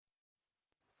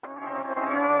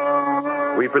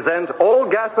we present All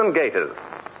Gas and Gaiters.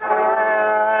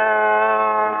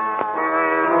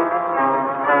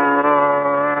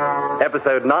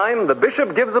 Episode 9, The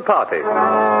Bishop Gives a Party.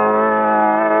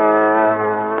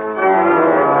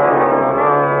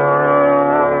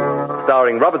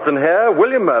 Starring Robertson Hare,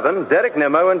 William Mervyn, Derek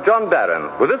Nimmo, and John Barron,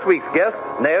 with this week's guests,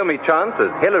 Naomi Chance as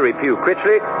Hilary Pugh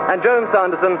Critchley, and Joan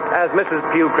Sanderson as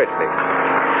Mrs. Pugh Critchley.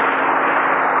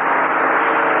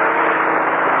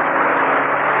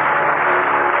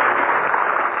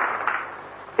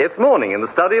 It's morning in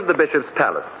the study of the bishop's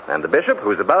palace, and the bishop,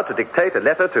 who is about to dictate a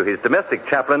letter to his domestic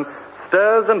chaplain,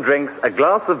 stirs and drinks a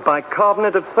glass of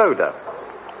bicarbonate of soda.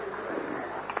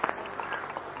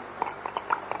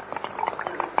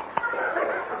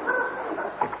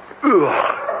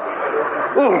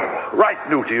 Right,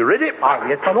 Newt, are you ready?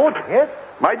 Yes, my lord, yes.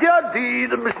 My dear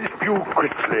Dean and Mrs. Pugh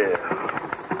Critchley.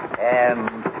 And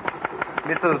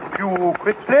Mrs. Pugh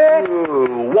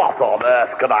Critchley? What on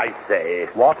earth can I say?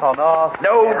 What on earth?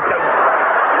 No, don't.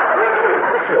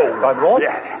 Oh, my lord?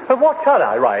 Yes. What shall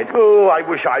I write? Oh, I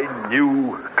wish I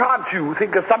knew. Can't you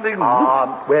think of something?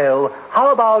 Well,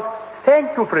 how about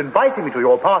thank you for inviting me to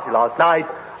your party last night.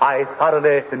 I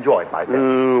thoroughly enjoyed myself.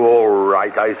 All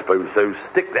right, I suppose so.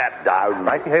 Stick that down.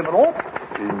 Righty ho, my lord.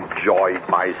 Enjoyed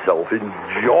myself.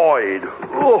 Enjoyed.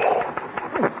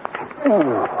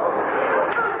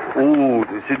 Oh,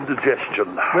 this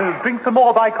indigestion. Well, drink some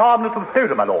more bicarbonate of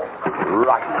soda, my lord.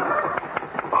 Right.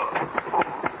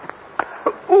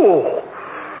 Oh.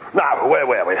 Now, where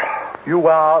were we? You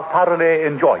are thoroughly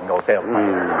enjoying yourself.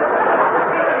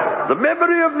 The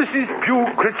memory of Mrs. Pugh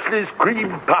Critchley's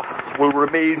cream puffs will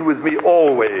remain with me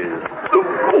always.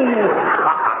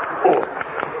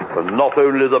 And not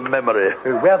only the memory.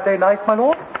 Were they nice, my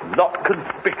lord? Not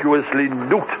conspicuously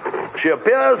Newt. She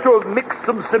appears to have mixed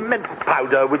some cement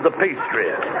powder with the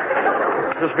pastry.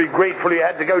 Just be grateful you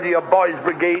had to go to your boys'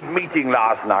 brigade meeting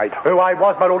last night. Oh, I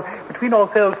was, my lord. Between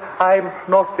ourselves, I'm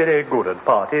not very good at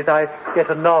parties. I get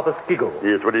a nervous giggle.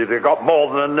 Yes, but you got more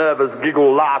than a nervous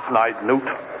giggle last night, Newt.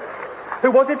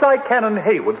 Was it like Canon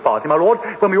Haywood's party, my lord,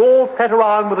 when we all sat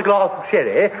around with a glass of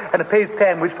sherry and a paste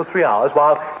sandwich for 3 hours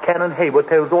while Canon Haywood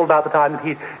told us all about the time that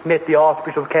he met the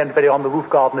Archbishop of Canterbury on the roof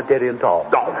garden at Derry and Tom?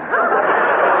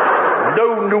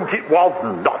 No, Newt, it was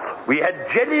not. We had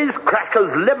jellies,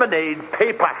 crackers, lemonade,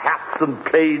 paper hats, and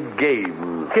played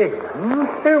games. Games?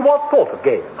 What sort of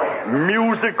games?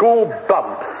 Musical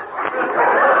bumps.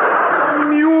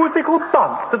 Musical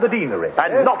bumps to the deanery.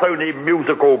 And not only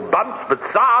musical bumps, but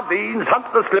sardines, hunt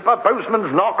the slipper,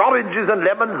 postman's knock, oranges and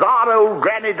lemons, our old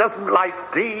granny doesn't like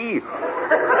tea.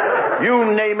 You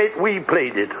name it, we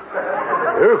played it.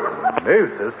 Oh,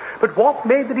 Moses. But what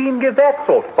made the dean give that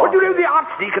sort of Well, you know, the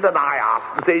Archdeacon and I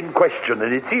asked the same question,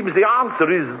 and it seems the answer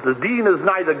is the dean has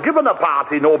neither given a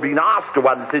party nor been asked to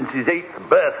one since his 8th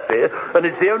birthday, and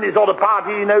it's the only sort of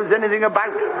party he knows anything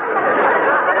about.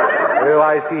 Oh,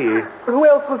 I see. Who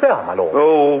else was there, my lord?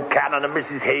 Oh, Canon and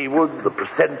Mrs. Haywood, the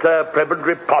precentor,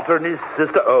 Prebendary Potter and his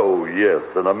sister. Oh, yes,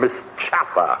 and a Miss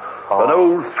Chaffer, an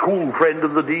old school friend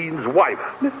of the dean's wife.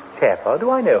 Miss Chaffer?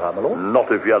 Do I know her, my lord?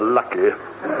 Not if you're lucky.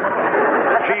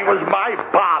 She was my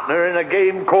partner in a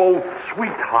game called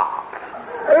Sweethearts.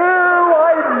 Oh,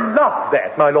 I love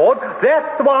that, my lord.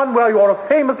 That's the one where you're a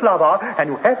famous lover, and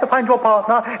you have to find your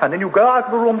partner, and then you go out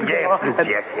of the room together.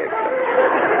 Yes.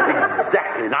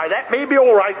 Exactly. Now, that may be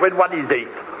all right when one is 8,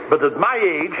 but at my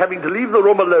age, having to leave the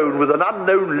room alone with an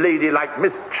unknown lady like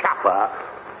Miss Chaffer,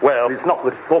 well, it's not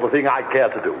the sort of thing I care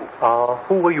to do.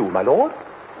 Who were you, my lord?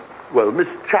 Well, Miss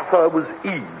Chaffer was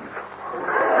Eve.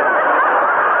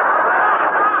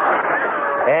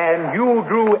 And you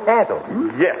drew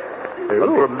Adam? Yes.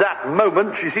 And from that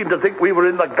moment, she seemed to think we were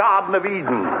in the Garden of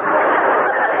Eden.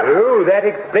 Oh, that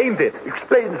explains it.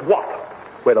 Explains what?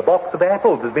 Well, a box of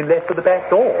apples has been left at the back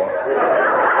door.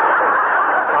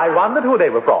 I wondered who they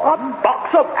were from. A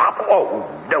box of apples? Oh,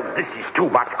 no, this is too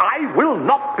much. I will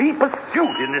not be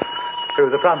pursued in this. Oh,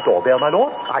 the front door bell, my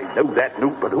lord? I know that,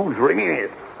 Newt, but who's ringing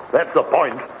it? That's the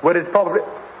point. Well, it's probably...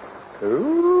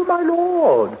 Oh, my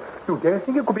lord. You don't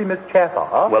think it could be Miss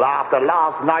Chaffer? Well, after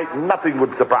last night, nothing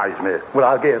would surprise me. Well,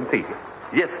 I'll go and see.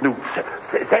 Yes, Newt.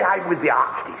 Say I'm with the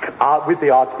Archdeacon. With the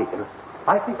Archdeacon.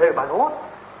 I see so, my lord.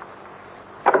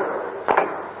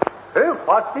 Oh,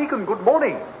 Archdeacon, good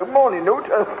morning. Good morning, Newt.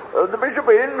 The bishop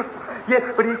in? Yes,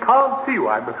 but he can't see you,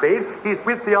 I'm afraid. He's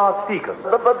with the Archdeacon.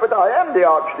 But I am the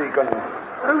Archdeacon.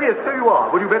 Oh, yes, so you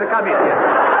are. Well, you better come in here.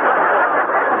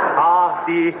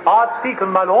 The Archdeacon,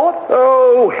 my lord.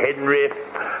 Oh, Henry.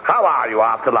 How are you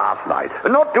after last night?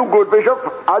 Not too good, Bishop.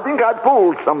 I think I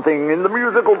pulled something in the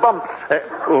musical bumps.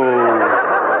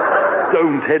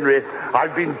 don't, Henry.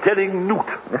 I've been telling Newt.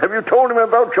 Have you told him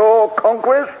about your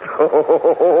conquest?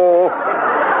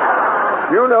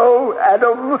 You know,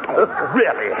 Adam.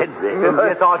 Really, Henry?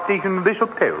 Yes, Archdeacon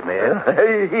Bishop told me.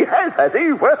 He has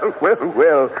he?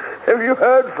 Well. Have you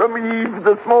heard from Eve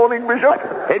this morning, Bishop?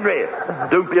 Henry,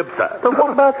 don't be absurd. But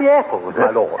what about the apples,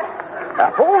 my lord?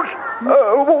 Apples?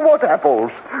 What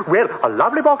apples? Well, a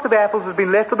lovely box of apples has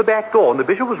been left at the back door, and the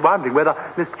bishop was wondering whether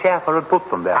Miss Chaffer had put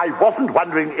them there. I wasn't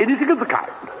wondering anything of the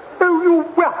kind. Oh, you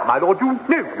were, my lord. You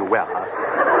know you were.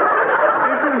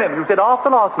 Don't you remember? You said after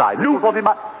last night. Newt,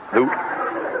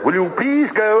 Newt, will you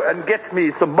please go and get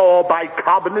me some more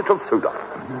bicarbonate of soda?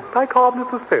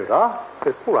 Bicarbonate of soda?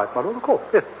 Yes, all right, my lord, of course.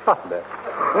 Yes, certainly.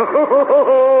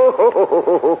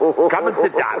 Come and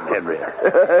sit down, Henry.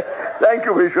 Thank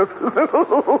you, Bishop.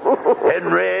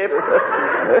 Henry.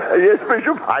 Yes,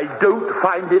 Bishop. I don't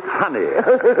find it funny.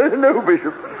 No,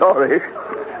 Bishop. Sorry.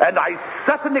 And I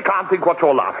certainly can't think what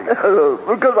you're laughing at.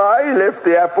 Because I left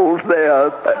the apples there.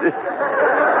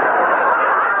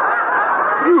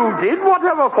 You did?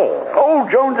 Whatever for?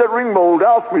 Old Jones at Ringmold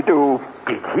asked me to.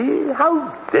 Did he? How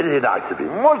very nice of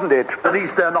him. Wasn't it? At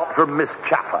least they're not from Miss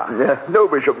Chaffer. No,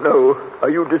 Bishop, no. Are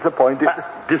you disappointed?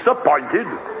 Disappointed?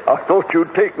 I thought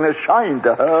you'd taken a shine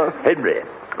to her. Henry,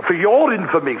 for your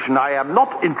information, I am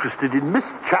not interested in Miss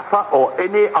Chaffer or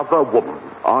any other woman.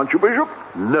 Aren't you, Bishop?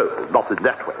 No, not in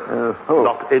that way.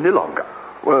 Not any longer.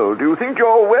 Well, do you think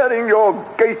you're wearing your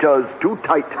gaiters too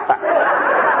tight?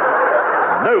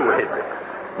 No, Henry.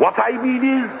 What I mean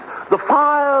is, the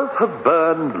fires have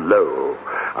burned low.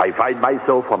 I find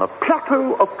myself on a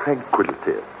plateau of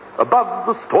tranquility, above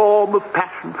the storm of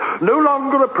passion, no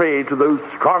longer a prey to those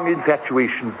strong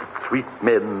infatuations that sweep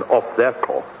men off their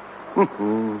course.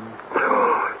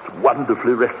 It's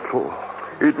wonderfully restful.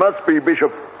 It must be,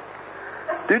 Bishop.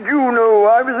 Did you know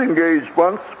I was engaged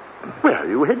once? Where are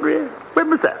you, Henry? When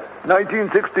was that?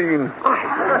 1916.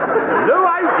 No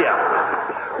idea.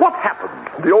 What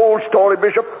happened? The old story,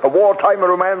 Bishop. A wartime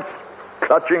romance.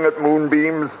 Clutching at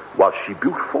moonbeams. Was she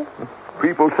beautiful?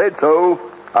 People said so.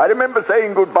 I remember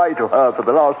saying goodbye to her for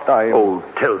the last time. Oh,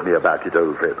 tell me about it,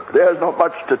 old friend. There's not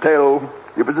much to tell.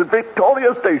 It was at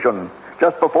Victoria Station,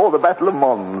 just before the Battle of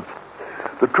Mons.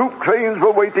 The troop trains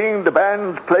were waiting, the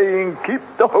bands playing, keep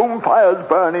the home fires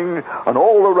burning, and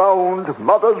all around,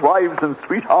 mothers, wives, and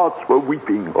sweethearts were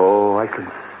weeping. Oh, I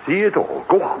can see it all.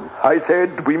 Go on. I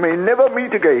said, we may never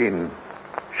meet again.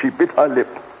 She bit her lip.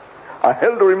 I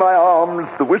held her in my arms,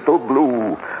 the whistle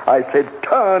blew. I said,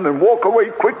 turn and walk away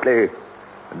quickly,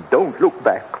 and don't look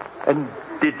back. And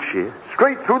did she?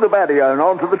 Straight through the barrier and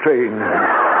onto the train.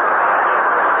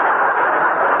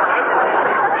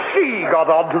 She got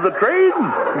onto the train?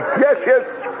 Yes.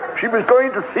 She was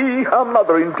going to see her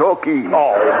mother in Torquay.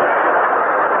 Oh.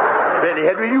 Then,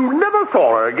 Henry, you never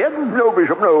saw her again? No,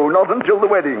 Bishop, no. Not until the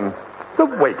wedding. The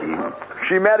wedding?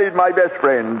 She married my best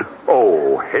friend.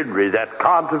 Oh, Henry, that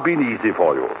can't have been easy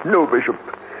for you. No, Bishop.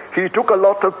 She took a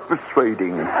lot of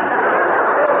persuading.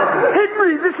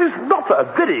 Henry, this is not a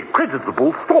very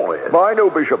creditable story. I know,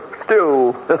 Bishop.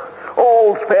 Still,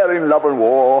 all's fair in love and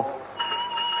war.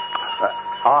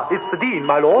 It's the Dean,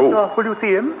 my lord. Oh. Will you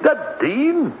see him? The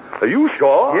Dean? Are you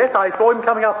sure? Yes, I saw him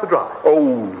coming up the drive.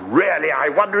 Oh, really? I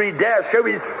wonder he dare show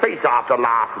his face after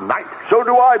last night. So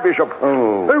do I, Bishop.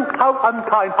 Oh, how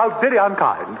unkind, how very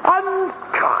unkind.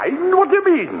 Unkind? What do you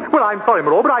mean? Well, I'm sorry,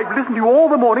 my lord, but I've listened to you all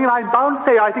the morning, and I'm bound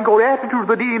to say I think your attitude to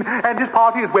the Dean and his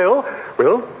party is, well,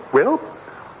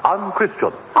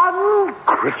 unchristian.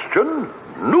 Unchristian?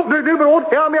 No, my lord,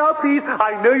 hear me out, please.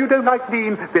 I know you don't like the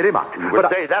Dean very much.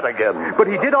 But say that again. But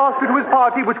he did ask you to his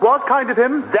party, which was kind of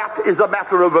him. That is a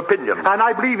matter of opinion. And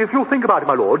I believe if you think about it,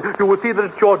 my lord, you will see that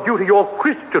it's your duty, your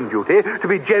Christian duty, to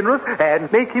be generous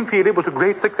and make him feel it was a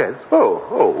great success.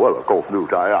 Oh, well, of course,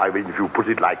 Newt. I mean, if you put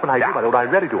it like Well, I that. do, my lord, I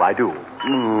really do, I do.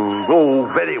 Oh,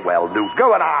 very well, Newt.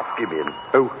 Go and ask him in.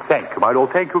 Oh, thank you, my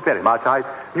lord, thank you very much. I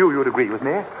knew you'd agree with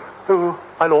me. Oh,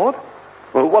 my lord,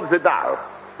 Well, what is it now?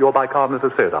 your bicarbonate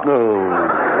of soda.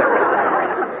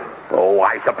 Oh,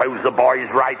 I suppose the boy's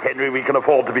right, Henry. We can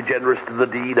afford to be generous to the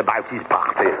Dean about his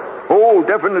party. Oh,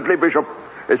 definitely, Bishop.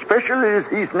 Especially as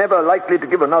he's never likely to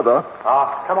give another.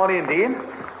 Come on in, Dean.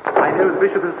 I know the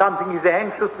bishop has something he's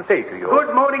anxious to say to you.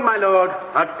 Good morning, my lord,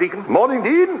 Archdeacon. Morning,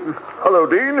 Dean. Hello,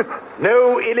 Dean.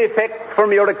 No ill effects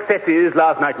from your excesses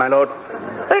last night, my lord.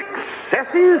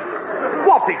 Excesses?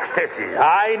 What excesses?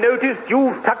 I noticed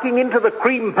you tucking into the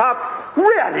cream puff.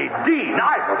 Really, Dean,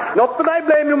 Not that I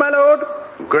blame you, my lord.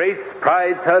 Grace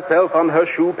prides herself on her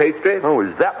shoe pastry. Oh,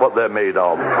 is that what they're made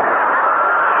of? Well,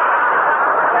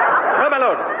 my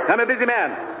lord, I'm a busy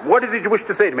man. What is it you wish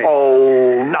to say to me?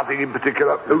 Oh, nothing in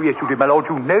particular. Oh, yes, you did, my lord.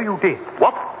 You know you did.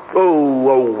 What?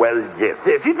 Oh, well, yes.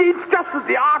 It's just that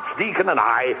the Archdeacon and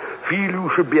I feel you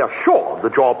should be assured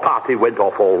that your party went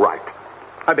off all right.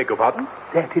 I beg your pardon?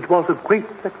 That it was a great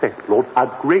success, Lord. A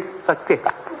great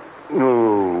success.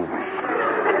 Oh.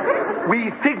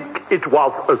 We think it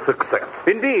was a success.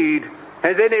 Indeed.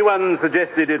 Has anyone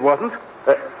suggested it wasn't?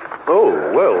 Of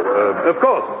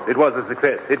course, it was a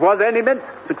success. It was an immense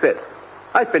success.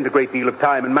 I spent a great deal of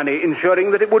time and money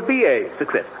ensuring that it would be a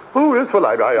success. Oh, yes, well,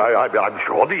 I'm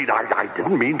sure, Dean. I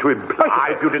didn't mean to imply...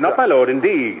 I hope you did not, my lord,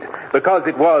 indeed. Because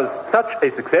it was such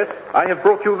a success, I have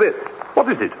brought you this.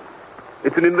 What is it?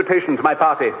 It's an invitation to my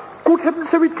party. Good heavens,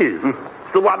 so it is.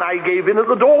 It's the one I gave in at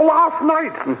the door last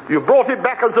night. You brought it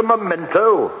back as a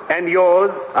memento. And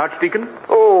yours, Archdeacon?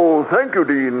 Oh, thank you,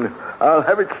 Dean. I'll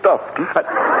have it stuffed.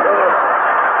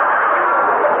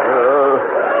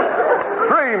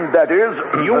 Framed, that is.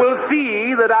 You will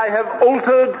see that I have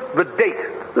altered the date.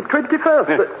 The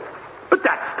 21st. But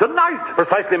that's tonight.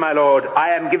 Precisely, my lord.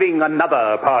 I am giving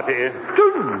another party.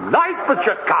 Tonight, but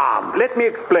you can't. Let me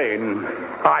explain.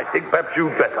 I think perhaps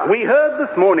you'd better. We heard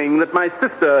this morning that my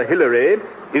sister Hilary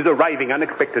is arriving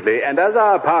unexpectedly, and as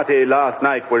our party last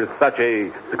night was such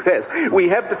a success, we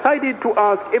have decided to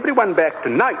ask everyone back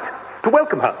tonight to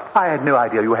welcome her. I had no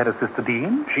idea you had a sister,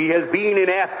 Dean. She has been in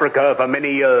Africa for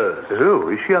many years. Oh,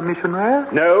 is she a missionary?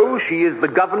 No, she is the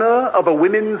governor of a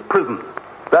women's prison.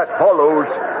 That follows.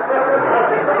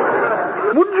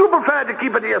 Wouldn't you prefer to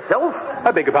keep it to yourself?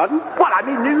 I beg your pardon? Well, I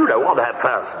mean, you know, on her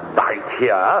first night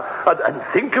here, and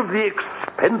think of the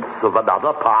expense of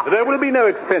another party. There will be no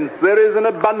expense. There is an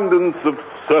abundance of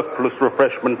surplus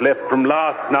refreshment left from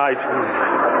last night.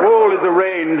 All is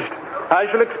arranged. I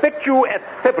shall expect you at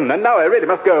 7, and now I really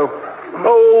must go.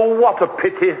 Oh, what a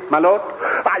pity, my lord.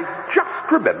 I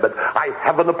just remembered I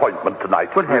have an appointment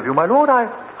tonight. But have you, my lord? I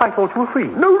thought you were free.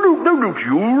 No.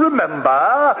 You remember,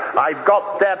 I've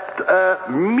got that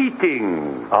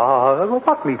meeting.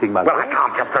 What meeting, my lord? Well, I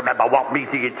can't just remember what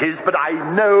meeting it is, but I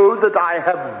know that I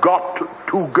have got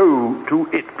to go to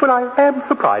it. Well, I am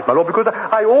surprised, my lord, because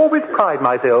I always pride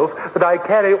myself that I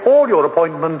carry all your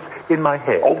appointments in my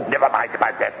head. Oh, never mind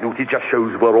about that, Newt. It just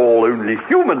shows we're all only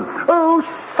human. Oh,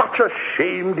 such a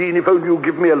shame, Dean, if only you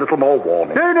give me a little more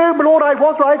warning. No, my lord, I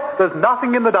was right. There's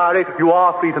nothing in the diary. You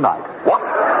are free tonight. What?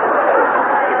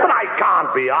 But I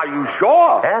can't be. Are you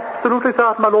sure? Absolutely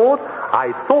certain, my lord.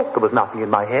 I thought there was nothing in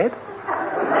my head.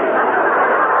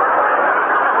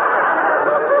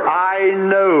 I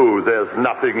know there's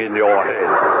nothing in your head.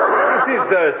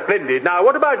 This is splendid. Now,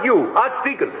 what about you,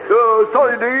 Archdeacon?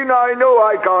 Sorry, Dean, I know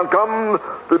I can't come.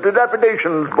 The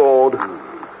dilapidations board.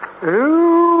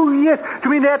 Oh, yes. Do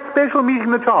you mean that special meeting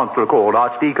the Chancellor called,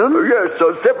 Archdeacon? Yes,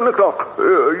 7 o'clock.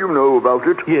 You know about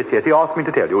it. Yes, he asked me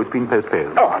to tell you. It's been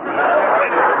postponed. Oh.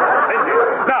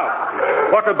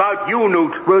 Now, what about you,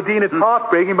 Newt? Well, Dean, it's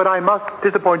heartbreaking, but I must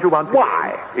disappoint you once again.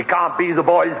 Why? It can't be the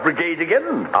Boys' Brigade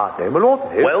again. No, my lord.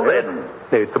 No. Well, then.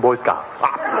 No, it's the Boy Scouts.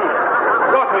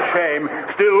 What a shame.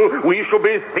 Still, we shall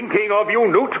be thinking of you,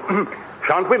 Newt.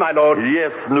 Shan't we, my lord?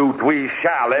 Yes, Newt, we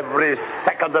shall. Every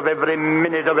second of every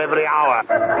minute of every hour.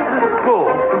 Come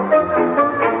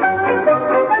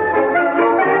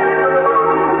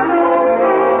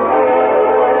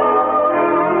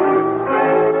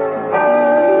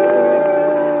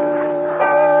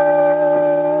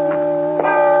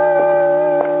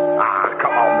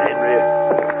on, Henry.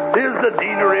 Here's the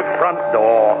deanery front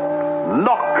door.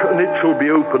 Knock, and it shall be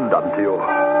opened unto you.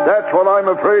 That's what I'm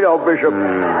afraid of, Bishop.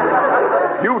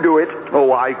 You do it.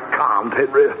 Oh, I can't,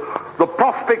 Henry. The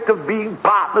prospect of being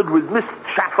partnered with Miss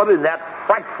Chaffer in that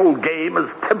frightful game has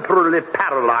temporarily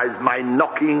paralyzed my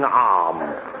knocking arm.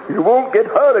 You won't get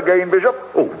hurt again, Bishop.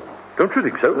 Oh, don't you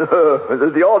think so?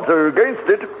 The odds are against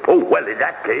it. Oh, well, in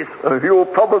that case... You'll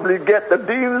probably get the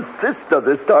Dean's sister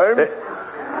this time.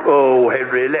 Oh,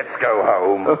 Henry, let's go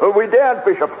home. We daren't,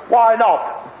 Bishop. Why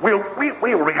not? We'll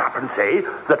ring up and say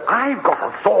that I've got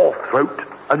a sore throat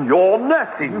and you're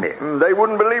nursing me. They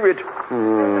wouldn't believe it.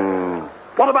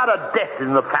 What about a death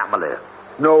in the family?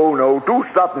 No, too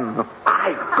sudden.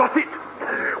 I've got it.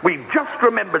 We've just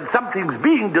remembered something's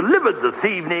being delivered this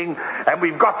evening, and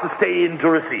we've got to stay in to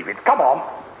receive it. Come on.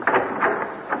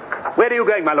 Where are you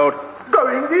going, my lord?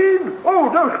 Going in?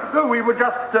 Oh, no, we were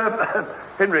just...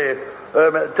 Henry,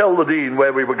 tell the Dean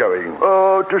where we were going.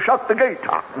 To shut the gate.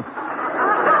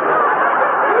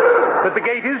 But the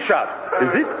gate is shut.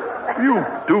 Is it? You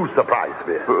do surprise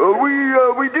me.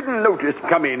 We didn't notice.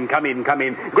 Come in.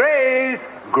 Grace,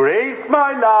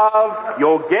 my love,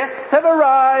 your guests have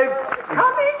arrived.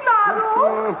 Coming,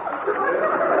 Laro.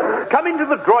 Come into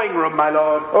the drawing room, my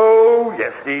lord. Oh,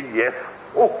 yes, Dean, yes.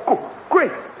 Oh,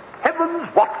 great heavens,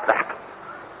 what's that?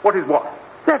 What is what?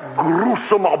 That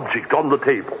gruesome object on the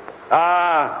table.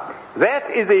 Ah, that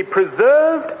is a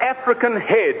preserved African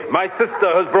head my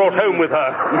sister has brought home with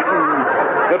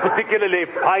her. A particularly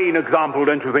fine example,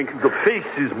 don't you think? The face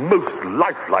is most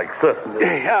lifelike, certainly.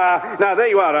 Now, there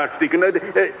you are, Archdeacon.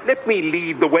 Let me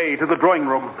lead the way to the drawing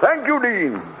room. Thank you,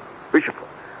 Dean. Bishop,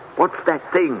 what's that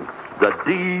thing? The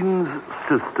Dean's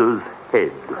sister's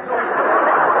head.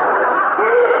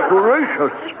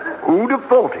 Gracious, who'd have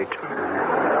thought it?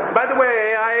 By the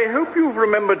way, I hope you've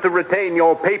remembered to retain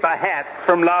your paper hats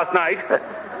from last night.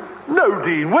 No,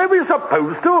 Dean, where were we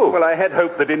supposed to? Well, I had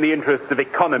hoped that in the interests of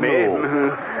economy...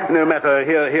 No matter,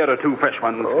 here are 2 fresh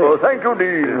ones. Oh, thank you,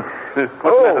 Dean.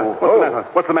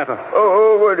 What's the matter?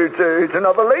 Oh, well, it's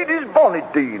another lady's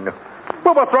bonnet, Dean.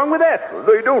 Well, what's wrong with that?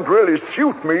 They don't really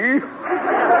suit me.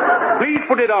 Please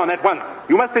put it on at once.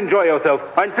 You must enjoy yourself.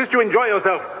 I insist you enjoy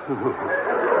yourself.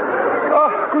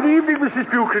 Good evening, Mrs.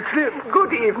 Buckley.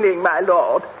 Good evening, my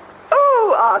lord.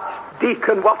 Oh,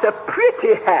 Archdeacon, what a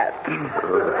pretty hat.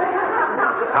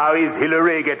 How is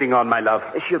Hilary getting on, my love?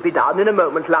 She'll be down in a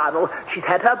moment, Lionel. She's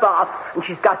had her bath, and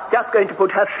she's just going to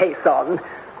put her face on.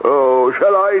 Oh,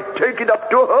 shall I take it up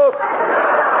to her?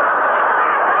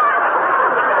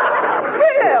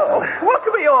 Well, what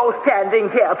are we all standing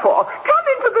here for? Come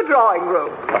into the drawing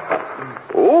room.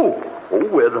 Oh,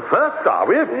 we're the first, are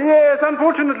we? Yes,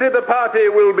 unfortunately the party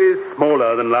will be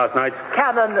smaller than last night.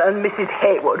 Canon and Mrs.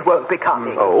 Hayward won't be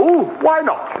coming. Oh, why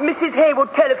not? Mrs.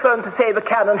 Hayward telephoned to say the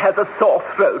Canon has a sore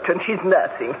throat and she's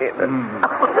nursing him.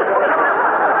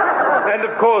 And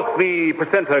of course the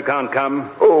presenter can't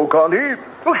come. Oh, can't he?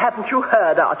 Oh, haven't you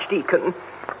heard, Archdeacon?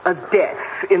 A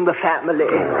death in the family.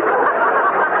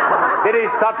 Very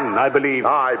sudden, I believe.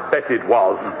 I bet it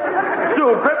was.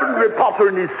 So Prebendary Potter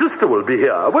and his sister will be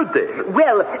here, won't they?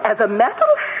 Well, as a matter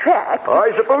of fact...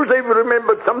 I suppose they've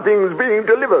remembered something's being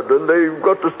delivered and they've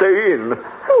got to stay in.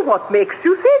 Oh, what makes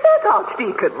you say that,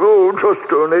 Archdeacon? Oh,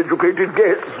 just an educated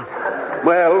guess.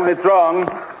 Well, it's wrong.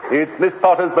 It's Miss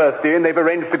Potter's birthday and they've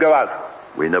arranged to go out.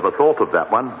 We never thought of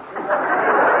that one.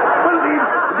 Well,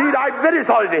 Dean, I'm very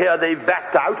sorry to hear they've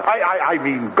backed out. I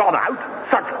mean, gone out.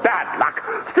 Such bad luck.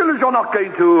 Still, as you're not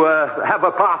going to have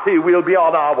a party, we'll be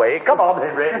on our way. Come on,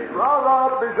 Henry.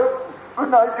 Ra-ra, Bishop. Good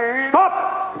night, Dean.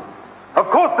 Stop! Of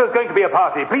course there's going to be a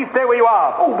party. Please stay where you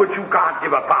are. Oh, but you can't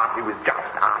give a party with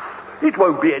just us. It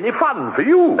won't be any fun for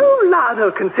you. Oh,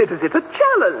 Lionel considers it a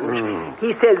challenge.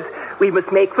 He says we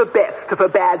must make the best of a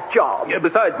bad job.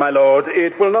 Besides, my lord,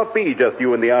 it will not be just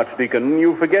you and the Archdeacon.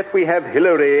 You forget we have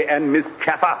Hilary and Miss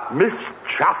Chaffer. Miss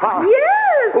Chaffer?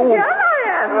 Yes, here I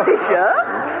am, Bishop.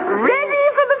 Ready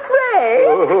for the fray.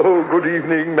 Oh, good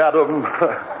evening, madam.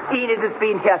 Enid has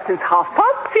been here since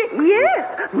 6:30.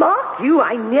 Yes. Mark you,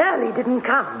 I nearly didn't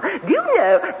come. Do you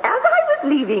know, as I was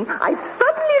leaving, I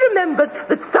suddenly remembered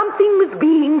that something was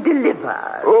being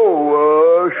delivered.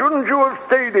 Oh, shouldn't you have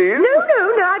stayed in?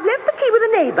 No, I've left the key with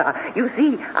a neighbor. You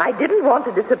see, I didn't want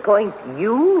to disappoint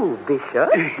you, Bishop.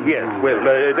 Yes, well,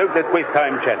 don't let's waste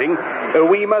time chatting.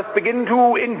 We must begin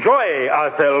to enjoy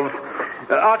ourselves.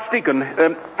 Archdeacon,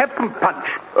 have some punch.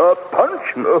 Punch?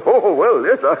 Oh, well,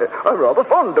 yes, I'm rather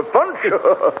fond of punch.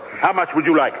 How much would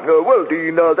you like? Well,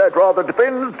 Dean, that rather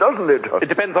depends, doesn't it? It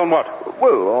depends on what?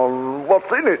 Well, on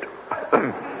what's in it.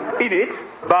 In it,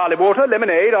 barley water,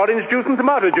 lemonade, orange juice, and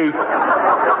tomato juice.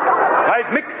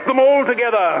 I've mixed them all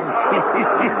together.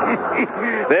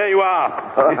 There you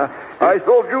are. I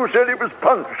thought you said it was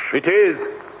punch. It is.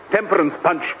 Temperance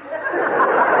punch.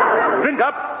 Drink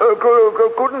up.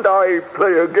 Couldn't I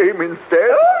play a game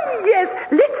instead? Oh, yes.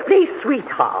 Let's play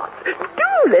sweethearts.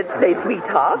 Do let's play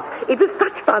sweethearts. It was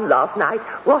such fun last night,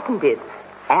 wasn't it,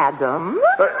 Adam?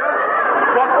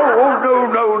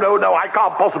 No, I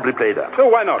can't possibly play that. Oh,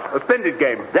 why not? A splendid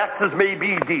game. That as may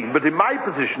be, Dean, but in my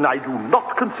position, I do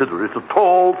not consider it at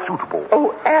all suitable.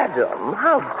 Oh, Adam,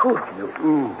 how could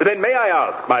you? Then may I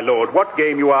ask, my lord, what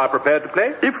game you are prepared to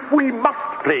play? If we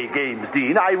must play games,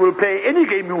 Dean, I will play any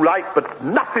game you like, but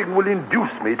nothing will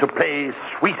induce me to play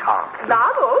sweethearts.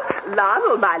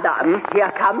 Lionel, my love.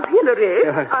 Here comes Hilary.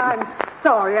 I'm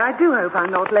sorry. I do hope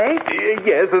I'm not late.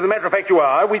 Yes, as a matter of fact you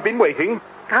are. We've been waiting.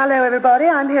 Hello, everybody.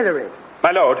 I'm Hilary.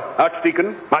 My lord,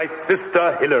 Archdeacon, my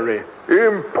sister Hilary.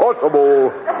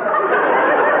 Impossible.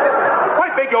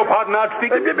 I beg your pardon,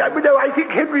 Archdeacon. No, I think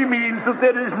Henry means that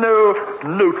there is no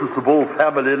noticeable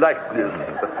family likeness.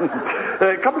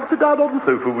 Come and sit down on the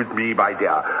sofa with me, my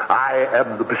dear. I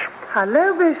am the bishop.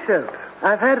 Hello, Bishop.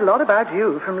 I've heard a lot about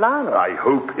you from Lionel. I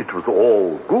hope it was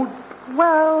all good.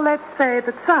 Well, let's say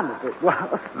that some of it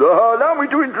was. Allow me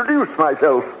to introduce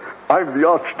myself. I'm the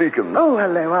Archdeacon. Oh,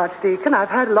 hello, Archdeacon. I've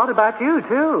heard a lot about you,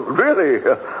 too. Really?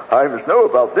 I must know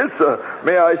about this.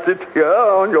 May I sit here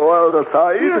on your other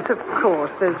side? Yes, of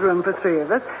course. There's room for three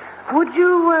of us. Would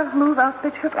you move up,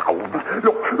 Bishop? Now,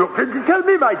 look, tell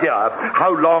me, my dear,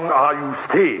 how long are you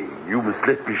staying? You must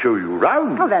let me show you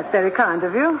around. Oh, that's very kind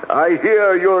of you. I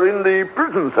hear you're in the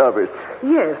prison service.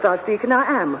 Yes, Archdeacon, I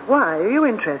am. Why? Are you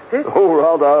interested? Oh,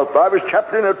 rather. I was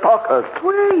chaplain at Parkhurst.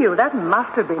 Were you? That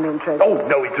must have been interesting. Oh,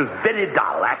 no, it was very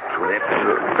dull, actually.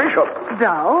 Bishop.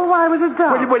 Dull? Why was it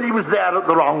dull? Well, he was there at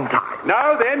the wrong time.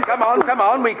 Now then, come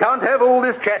on. We can't have all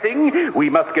this chatting. We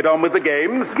must get on with the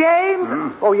games.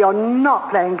 Games? Oh, you're not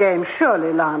playing games,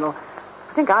 surely, Lionel.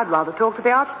 I think I'd rather talk to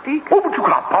the Archdeacon. Oh, but you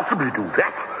cannot possibly do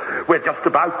that. We're just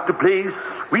about to play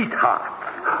Sweethearts,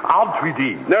 aren't we,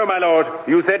 Dean? No, my lord.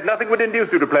 You said nothing would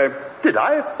induce you to play. Did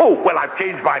I? Oh, well, I've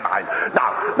changed my mind.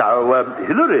 Now,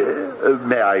 Hilary,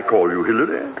 may I call you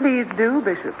Hilary? Please do,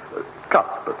 Bishop.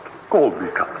 Cuthbert. Call me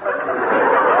Cuthbert.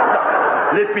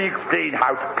 Now, let me explain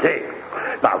how to play.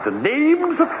 Now, the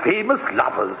names of famous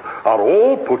lovers are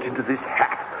all put into this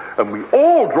hat. And we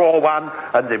all draw one,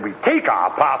 and then we take our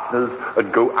partners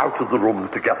and go out of the room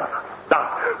together. Now,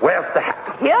 where's the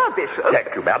hat? Here, Bishop.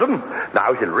 Thank you, madam.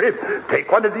 Now, Hilary,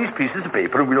 take one of these pieces of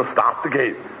paper and we'll start the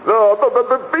game.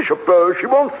 But Bishop, she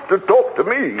wants to talk to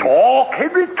me. Talk,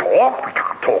 Henry, talk. We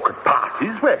can't talk at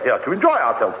parties. We're here to enjoy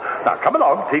ourselves. Now, come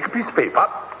along, take a piece of paper.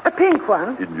 A pink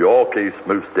one? In your case,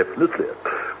 most definitely.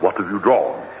 What have you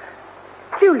drawn?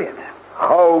 Juliet.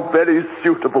 How very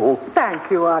suitable. Thank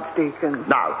you, Archdeacon.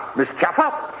 Now, Miss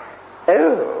Chaffer.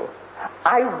 Oh,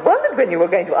 I wondered when you were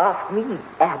going to ask me,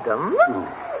 Adam.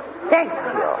 Thank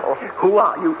you. Who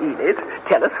are you, Enid?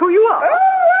 Tell us who you are. Oh,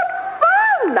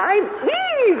 what fun! I'm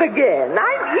Eve again.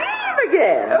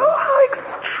 Oh, how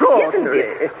extraordinary.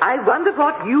 Isn't it? I wonder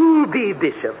what you'll be,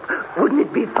 Bishop. Wouldn't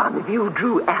it be fun if you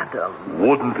drew Adam?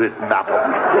 Wouldn't it,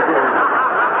 madam?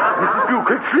 Mrs.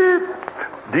 Buckley,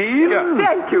 Dean?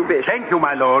 Thank you, Bishop. Thank you,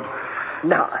 my lord.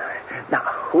 Now,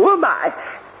 who am I?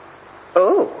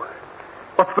 Oh,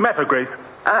 What's the matter, Grace?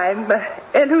 I'm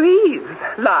Eloise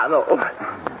Lionel.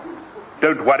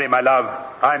 Don't worry, my love.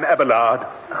 I'm Abelard.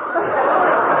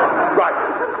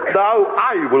 Right. Now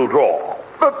I will draw.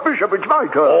 But, Bishop, it's my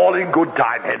turn. All in good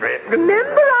time, Henry.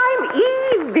 Remember, I'm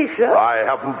Eve, Bishop. I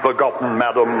haven't forgotten,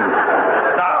 madam.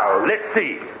 Now, let's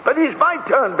see. But it's my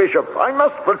turn, Bishop. I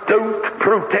must Don't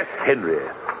protest, Henry.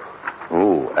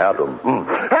 Oh, Adam.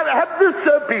 Have this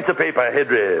piece of paper,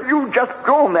 Henry. You just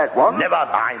drawn that one. Never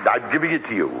mind. I'm giving it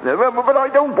to you. But I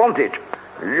don't want it.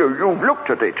 You've looked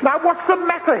at it. Now, what's the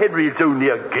matter, Henry? It's only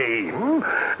a game.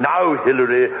 Now,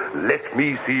 Hilary, let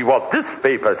me see what this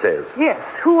paper says. Yes,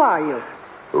 who are you?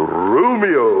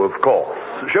 Romeo, of course.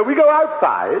 Shall we go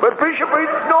outside? But, Bishop,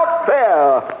 it's not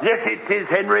fair. Yes, it is,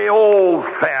 Henry. All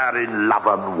fair in love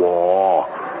and war.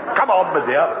 Come on, my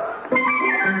dear.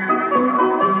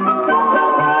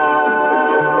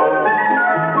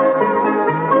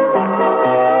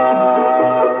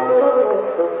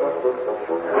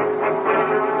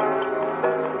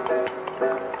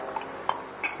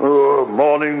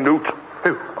 Morning, Newt.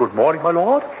 Oh, good morning, my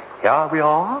lord. Here we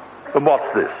are. And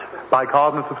what's this?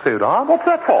 Bicarbonate of soda. What's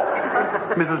that for?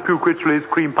 Mrs. Pugh Critchley's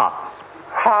cream puffs.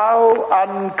 How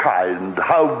unkind.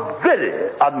 How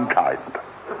very unkind.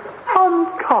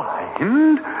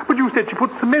 Unkind? But you said she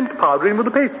put cement powder in with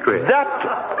the pastry.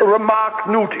 That remark,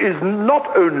 Newt, is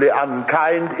not only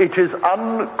unkind, it is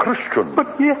unchristian.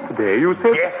 But yesterday you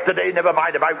said... Yesterday, never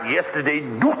mind about yesterday,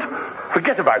 Newt.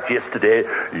 Forget about yesterday.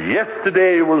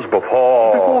 Yesterday was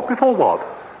before... Before what?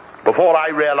 Before I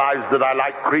realized that I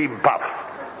like cream puffs.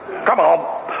 Come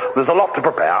on. There's a lot to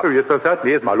prepare. Oh, yes, there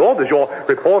certainly is, my lord. There's your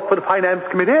report for the Finance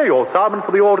Committee, your sermon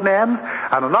for the Ordinands,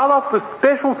 and another for the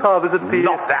special service at the...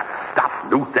 Not that stuff,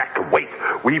 Newt. That can wait.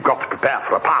 We've got to prepare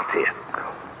for a party.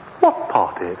 What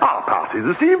party? Our party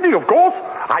this evening, of course.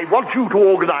 I want you to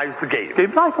organize the game.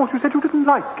 Games? I thought you said you didn't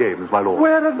like games, my lord.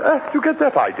 Where on earth did you get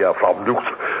that idea from, Newt?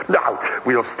 Now,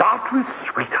 we'll start with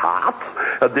Sweethearts,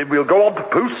 and then we'll go on to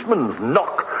Postman's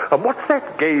Knock. And what's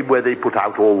that game where they put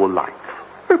out all the lights?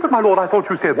 Oh, but my lord, I thought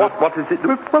you said... What is it?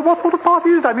 Well, what sort of party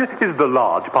is it? I mean, is it a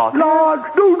large party?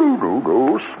 Large?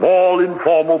 No. Small,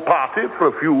 informal party for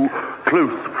a few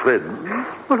close friends.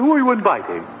 Well, who are you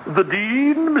inviting? The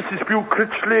Dean, Mrs. Pugh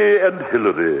Critchley, and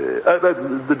Hilary.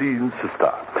 The Dean's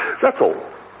sister. That's all.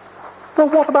 Well,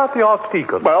 what about the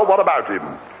Archdeacon? Well, what about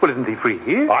him? Well, isn't he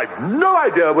free? I've no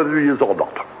idea whether he is or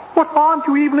not. What, aren't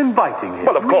you even inviting him?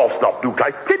 Well, of course not, Duke.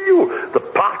 I tell you, the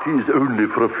party's only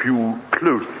for a few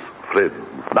close friends.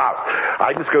 Now,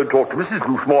 I must go and talk to Mrs.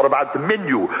 Loosemore about the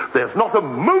menu. There's not a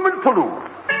moment to lose.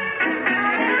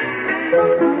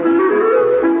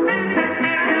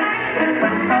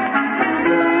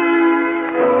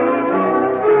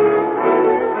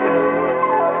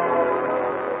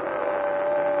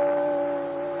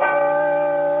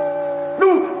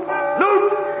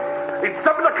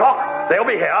 o'clock. They'll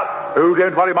be here. Oh,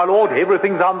 don't worry, my lord.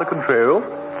 Everything's under control.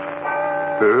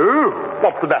 Oh,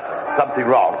 what's the matter? Something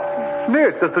wrong? No,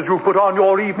 it's just that you put on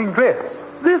your evening dress.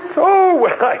 This? Oh,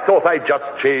 well, I thought I'd just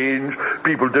change.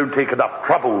 People don't take enough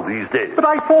trouble these days. But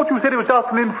I thought you said it was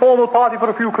just an informal party for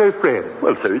a few close friends.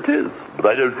 Well, so it is. But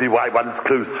I don't see why one's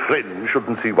close friend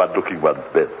shouldn't see one looking one's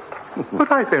best.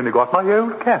 But I've only got my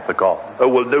old cassock on. Oh,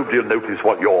 well, nobody will notice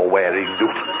what you're wearing,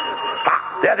 Newt.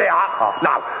 There they are.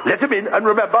 Now, let them in, and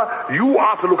remember, you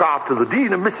are to look after the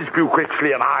Dean and Mrs. Pugh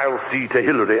Critchley, and I'll see to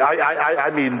Hilary. I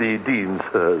mean the Dean's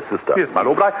sister. Yes, my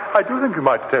lord, but I do think you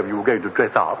might tell me you were going to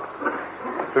dress up.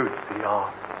 Oh, it's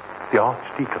the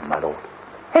Archdeacon, my lord.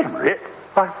 Henry?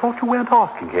 I thought you weren't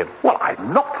asking him. Well,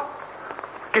 I'm not.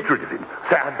 Get rid of him.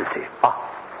 Say I'm busy.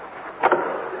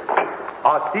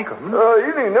 Archdeacon?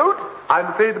 Evening, Newt. I'm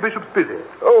afraid the bishop's busy.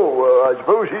 Oh, I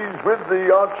suppose he's with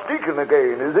the Archdeacon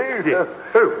again, is he? Yes.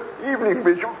 Evening,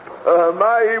 Bishop.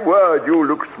 My word, you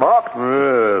look smart.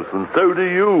 Yes, and so do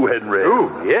you, Henry.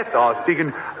 Oh, yes,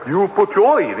 Archdeacon. You've put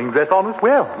your evening dress on as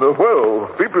well. Well,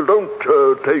 people don't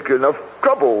take enough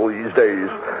trouble these days.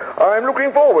 I'm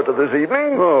looking forward to this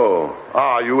evening. Oh,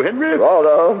 are you, Henry?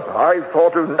 Rather. I've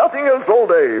thought of nothing else all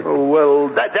day. Oh, well,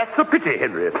 that's a pity,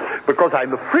 Henry, because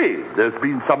I'm afraid there's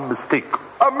been some mistake.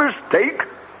 A mistake?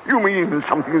 You mean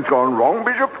something's gone wrong,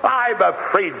 Bishop? I'm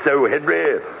afraid so,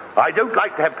 Henry. I don't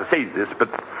like to have to say this, but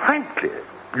frankly,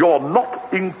 you're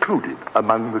not included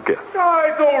among the guests. Oh,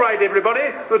 it's all right,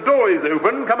 everybody. The door is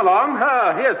open. Come along.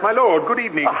 Yes, my lord. Good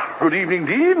evening. Good evening,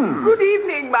 Dean. Good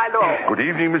evening, my lord. Good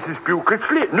evening, Mrs. Pugh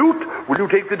Critchley. Newt, will you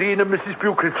take the Dean and Mrs.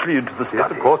 Pugh Critchley into the study?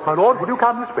 Yes, of course, my lord. Will you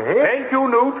come this way? Thank you,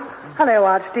 Newt. Hello,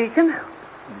 Archdeacon.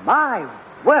 My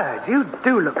word, you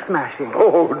do look smashing.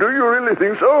 Oh, do you really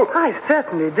think so? I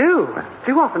certainly do.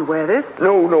 Do you often wear this?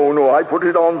 No. I put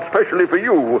it on specially for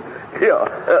you.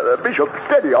 Here, Bishop,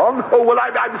 steady on. Oh, well,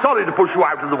 I'm sorry to push you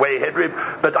out of the way, Henry,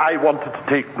 but I wanted to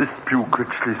take Miss Pugh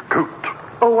Critchley's coat.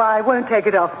 Oh, I won't take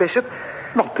it off, Bishop.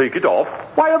 Not take it off?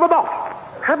 Why ever not?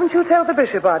 Haven't you told the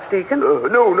Bishop, Archdeacon?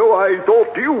 No, I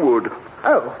thought you would.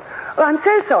 Oh. Well, I'm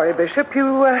so sorry, Bishop.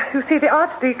 You see, the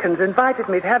Archdeacon's invited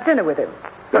me to have dinner with him.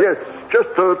 Yes, just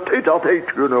a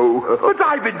tete-a-tete, you know. But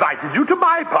I've invited you to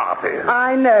my party.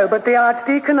 I know, but the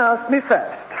Archdeacon asked me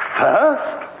first.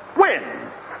 First? When?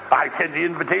 I sent the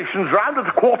invitations round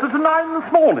at 9:15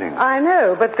 this morning. I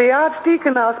know, but the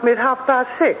Archdeacon asked me at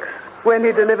 6:30 when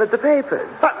he delivered the papers.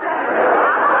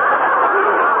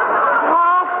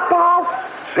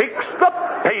 6:30? The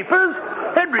papers?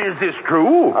 Henry, is this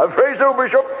true? Afraid so,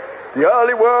 Bishop. The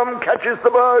early worm catches the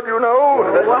bird, you know.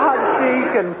 Oh,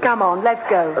 Archdeacon, come on, let's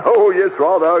go. Oh, yes,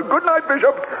 rather. Good night,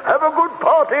 Bishop. Have a good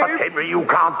party. But, Henry, you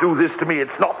can't do this to me.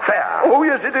 It's not fair. Oh,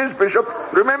 yes, it is, Bishop.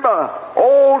 Remember,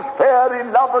 all's fair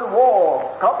in love and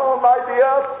war. Come on, my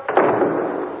dear.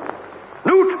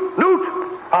 Newt!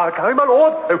 Coming, my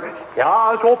lord. Oh,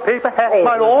 here's your paper hat,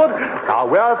 my lord. Now,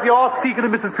 where's the Archdeacon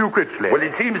and Mrs. Pugh Critchley? Well,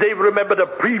 it seems they've remembered a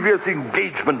previous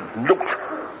engagement. Newt,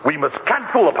 we must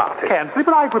cancel the party. Cancel,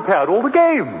 but I prepared all the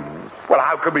games. Well,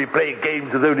 how can we play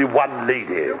games with only one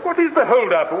lady? What is the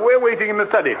hold-up? We're waiting in the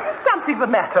study. Something the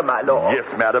matter, my lord. Yes,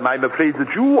 madam, I'm afraid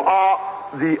that you are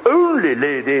the only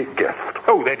lady guest.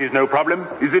 Oh, that is no problem.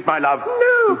 Is it, my love?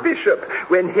 No, Bishop.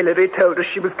 When Hilary told us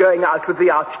she was going out with the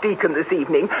Archdeacon this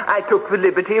evening, I took the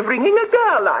liberty of ringing a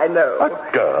girl I know. A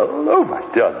girl? Oh, my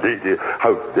dear lady,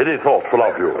 how very thoughtful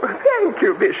of you. Thank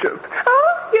you, Bishop.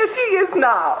 Oh, here she is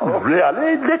now.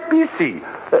 Really? Let me see.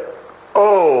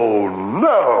 Oh,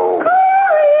 no.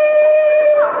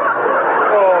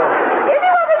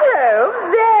 Anyone at home?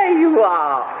 There you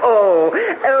are. Oh,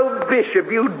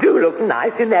 Bishop, you do look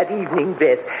nice in that evening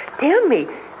dress. Tell me,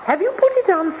 have you put it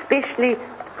on specially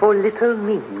for little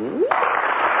me?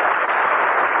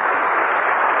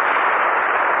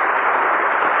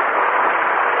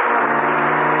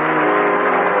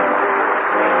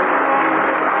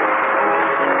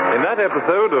 In that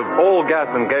episode of All Gas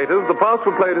and Gaiters, the parts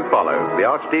were played as follows. The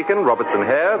Archdeacon, Robertson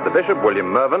Hare, the Bishop, William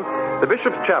Mervyn, the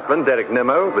Bishop's chaplain, Derek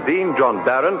Nimmo, the Dean, John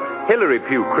Barron, Hilary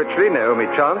Pugh Critchley, Naomi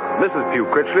Chance, Mrs. Pugh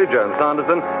Critchley, Joan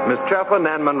Sanderson, Miss Chaffer,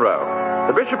 Nan Munro.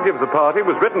 The Bishop Gives a Party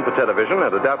was written for television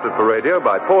and adapted for radio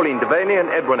by Pauline Devaney and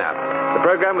Edwin App. The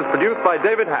program was produced by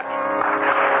David Hatch.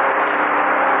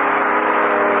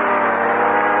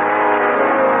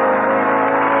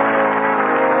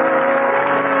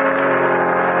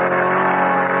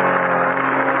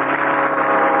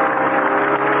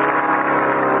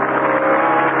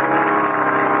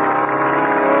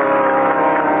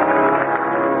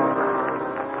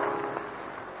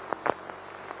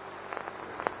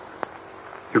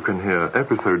 You can hear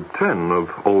episode 10 of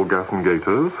All Gas and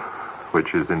Gaiters,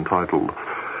 which is entitled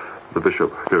The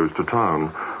Bishop Goes to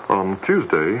Town, on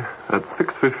Tuesday at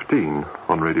 6:15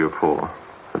 on Radio 4.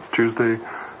 That's Tuesday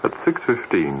at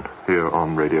 6:15 here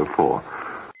on Radio 4.